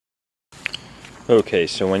Okay,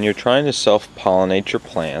 so when you're trying to self-pollinate your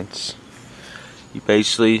plants, you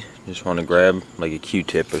basically just want to grab like a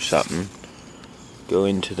Q-tip or something, go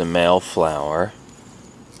into the male flower,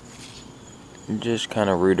 and just kind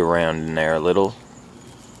of root around in there a little.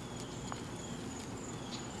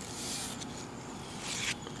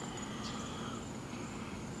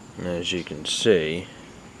 And as you can see,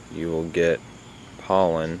 you will get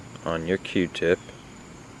pollen on your Q-tip.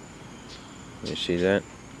 You see that?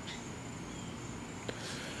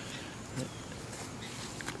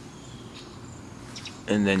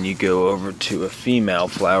 And then you go over to a female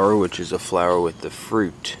flower, which is a flower with the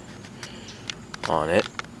fruit on it,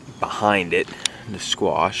 behind it, the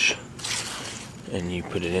squash, and you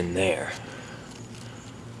put it in there.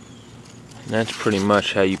 And that's pretty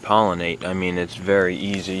much how you pollinate. I mean, it's very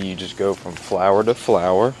easy. You just go from flower to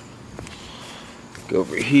flower. Go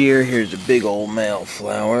over here, here's a big old male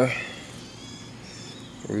flower.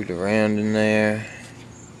 Root around in there.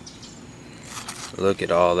 Look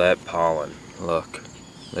at all that pollen. Look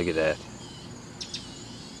at that.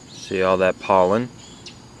 See all that pollen?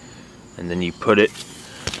 And then you put it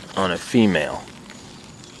on a female.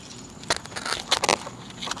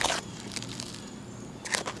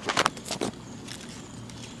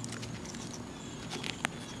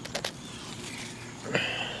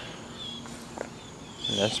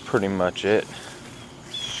 And that's pretty much it.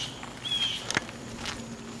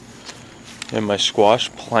 And my squash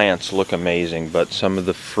plants look amazing, but some of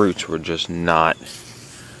the fruits were just not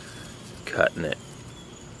cutting it.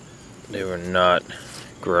 They were not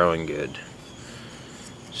growing good.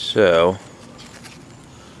 So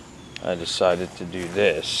I decided to do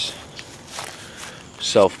this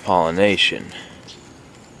self-pollination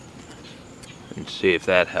and see if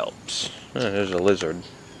that helps. Oh, there's a lizard.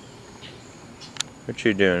 What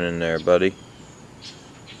you doing in there, buddy?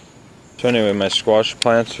 So anyway, my squash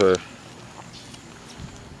plants are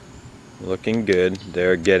looking good.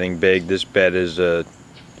 They're getting big. This bed is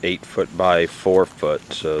 8 foot by 4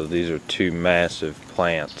 foot, so these are two massive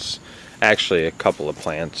plants. Actually, a couple of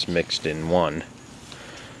plants mixed in one.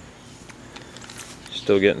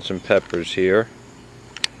 Still getting some peppers here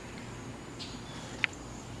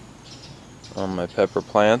on my pepper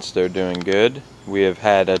plants. They're doing good. We have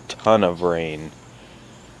had a ton of rain.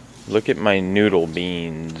 Look at my noodle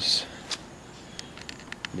beans.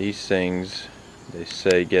 These things, they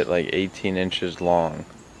say, get like 18 inches long.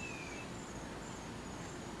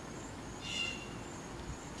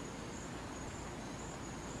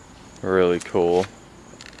 Really cool.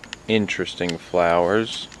 Interesting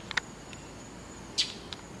flowers.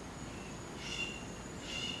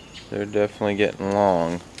 They're definitely getting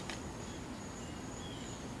long.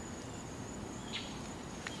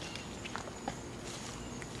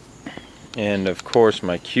 And of course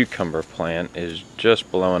my cucumber plant is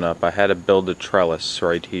just blowing up. I had to build a trellis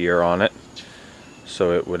right here on it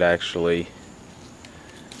so it would actually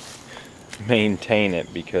maintain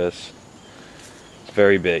it, because it's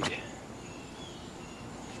very big.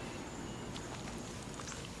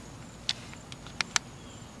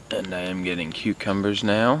 And I am getting cucumbers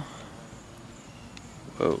now.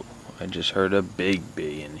 Whoa, I just heard a big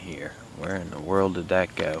bee in here. Where in the world did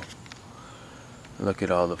that go? Look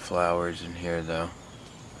at all the flowers in here though.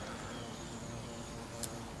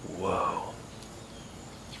 Whoa.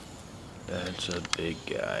 That's a big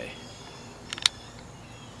guy.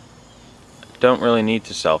 Don't really need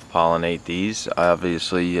to self-pollinate these.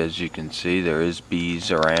 Obviously, as you can see, there is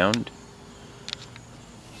bees around.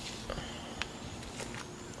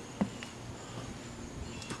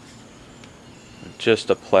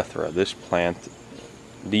 Just a plethora. These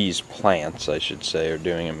plants, I should say, are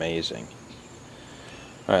doing amazing.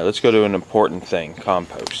 Alright, let's go to an important thing,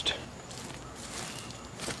 compost.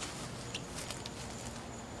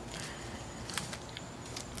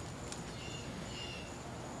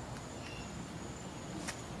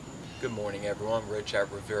 Good morning everyone, Rich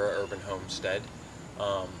at Rivera Urban Homestead.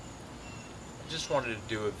 I just wanted to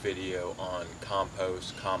do a video on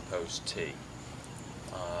compost tea.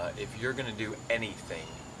 If you're going to do anything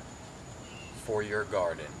for your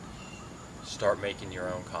garden, start making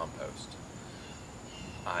your own compost.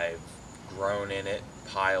 I've grown in it,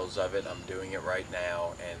 piles of it. I'm doing it right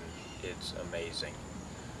now, and it's amazing.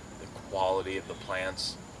 The quality of the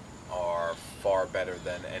plants are far better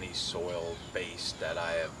than any soil base that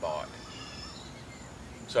I have bought.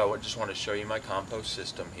 So I just want to show you my compost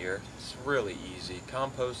system here. It's really easy.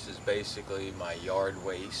 Compost is basically my yard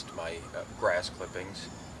waste, my grass clippings,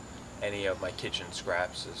 any of my kitchen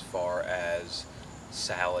scraps as far as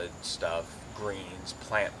salad stuff, greens,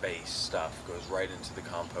 plant-based stuff goes right into the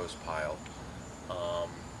compost pile,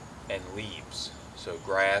 and leaves. So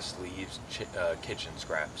grass, leaves, kitchen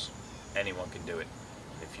scraps. Anyone can do it.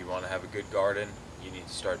 If you want to have a good garden, you need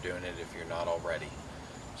to start doing it if you're not already.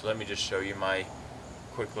 So let me just show you my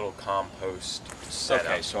quick little compost setup.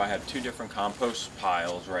 Okay, so I have two different compost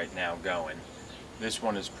piles right now going. This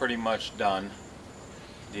one is pretty much done.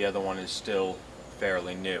 The other one is still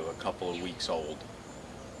fairly new, a couple of weeks old.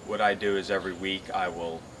 What I do is every week I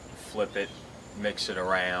will flip it, mix it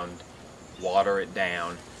around, water it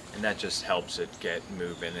down, and that just helps it get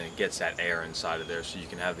moving, and it gets that air inside of there so you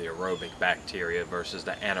can have the aerobic bacteria versus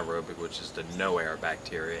the anaerobic, which is the no air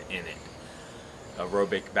bacteria in it.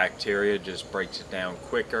 Aerobic bacteria just breaks it down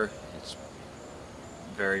quicker. It's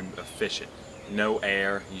very efficient. No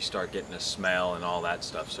air, you start getting a smell and all that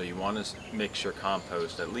stuff. So you want to mix your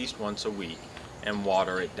compost at least once a week and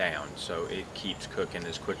water it down so it keeps cooking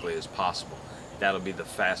as quickly as possible. That'll be the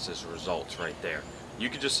fastest results right there. You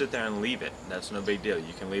could just sit there and leave it. That's no big deal.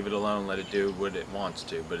 You can leave it alone, let it do what it wants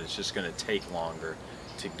to, but it's just going to take longer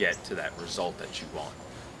to get to that result that you want.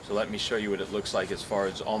 So let me show you what it looks like as far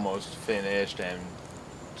as almost finished and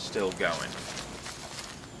still going.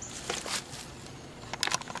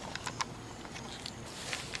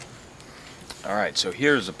 Alright, so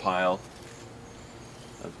here's a pile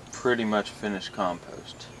of pretty much finished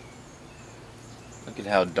compost. Look at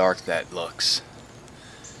how dark that looks.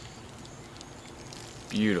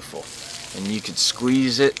 Beautiful. And you can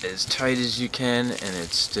squeeze it as tight as you can and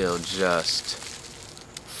it's still just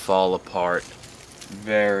fall apart.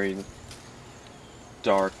 Very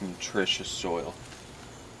dark, nutritious soil.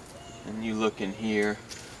 And you look in here,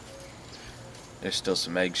 there's still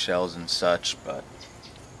some eggshells and such, but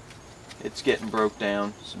it's getting broke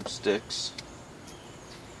down, some sticks.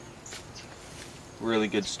 Really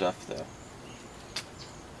good stuff though.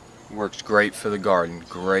 Works great for the garden,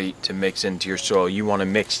 great to mix into your soil. You want to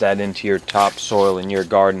mix that into your topsoil in your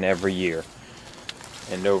garden every year.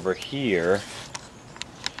 And over here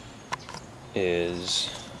is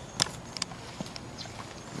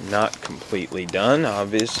not completely done,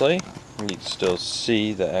 obviously. You can still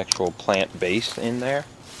see the actual plant base in there.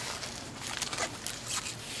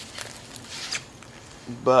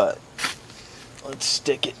 But let's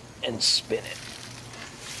stick it and spin it.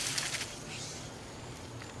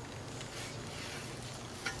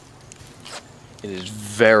 It is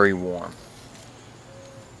very warm.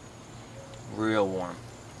 Real warm.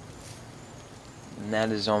 And that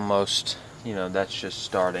is almost, you know, that's just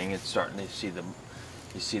starting. It's starting to see the,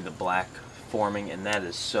 you see the black forming, and that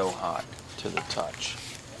is so hot to the touch.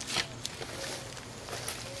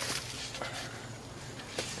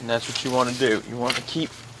 And that's what you want to do. You want to keep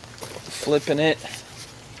flipping it,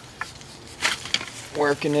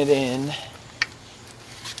 working it in.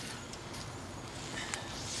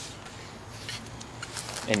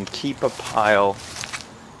 And keep a pile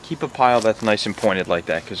that's nice and pointed like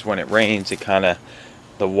that, because when it rains, it kind of,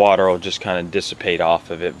 the water will just kind of dissipate off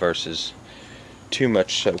of it versus too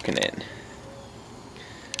much soaking in.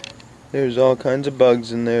 There's all kinds of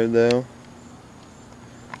bugs in there though.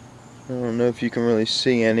 I don't know if you can really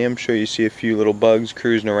see any. I'm sure you see a few little bugs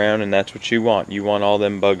cruising around, and that's what you want. You want all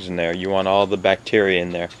them bugs in there. You want all the bacteria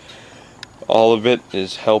in there. All of it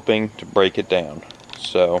is helping to break it down.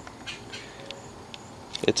 So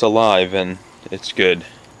it's alive and it's good.